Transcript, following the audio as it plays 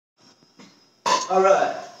All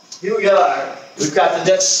right, here we are. We've got the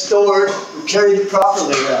net stored. We've carried it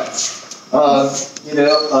properly now.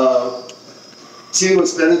 Two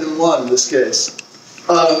is better than one in this case.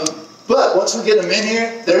 But once we get them in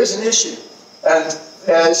here, there is an issue. And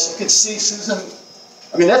as you can see, Susan,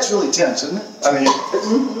 I mean, that's really tense, isn't it? I mean,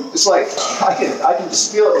 it's like, I can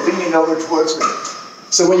just feel it leaning over towards me.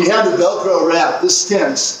 So when you have the Velcro wrap this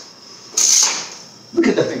tense, look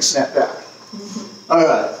at that thing snap back. All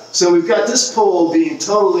right, so we've got this pole being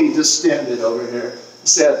totally distended over here.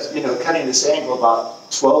 Instead of, cutting this angle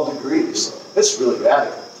about 12 degrees. That's really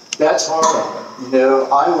radical. That's hard on it.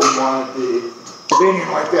 I wouldn't want to be leaning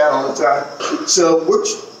like that all the time. So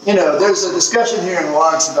there's a discussion here in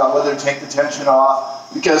Lawrence about whether to take the tension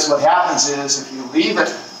off, because what happens is if you leave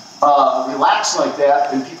it relaxed like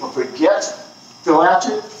that, then people forget to latch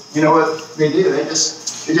it. You know what they do? They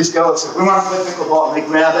just go and say, we want to play pickleball, and they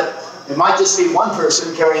grab it. It might just be one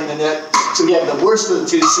person carrying the net. So you have the worst of the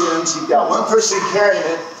two sins. You've got one person carrying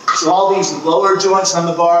it, so all these lower joints on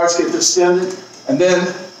the bars get distended, and then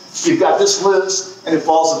you've got this loose, and it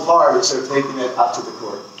falls apart as they're taking it out to the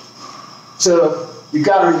court. So you've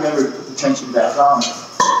got to remember to put the tension back on it.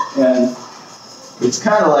 And it's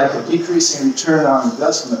kind of like a decreasing return on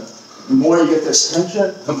investment. The more you get this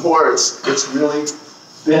tension, the more it's really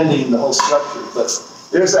bending the whole structure. But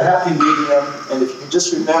there's a happy medium, and if you can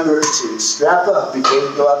just remember to strap up before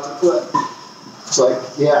you go out to play, it's like,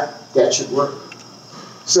 yeah, that should work.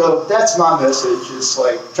 So that's my message, is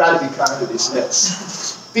like, try to be kind to these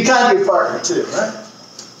nets. Be kind to your partner too, right?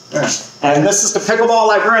 And this is the Pickleball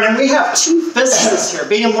Librarian, and we have two physicists here.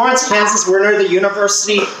 Being in Lawrence, Kansas, we're near the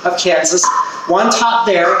University of Kansas. One taught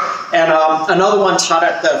there, and another one taught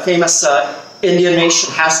at the famous Indian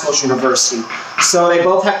Nation Haskell's University. So they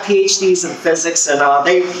both have PhDs in physics, and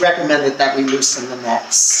they recommended that we loosen the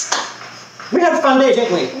nets. We had a fun day,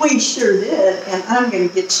 didn't we? We sure did, and I'm going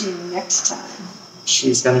to get you next time.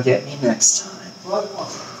 She's going to get me next time. What?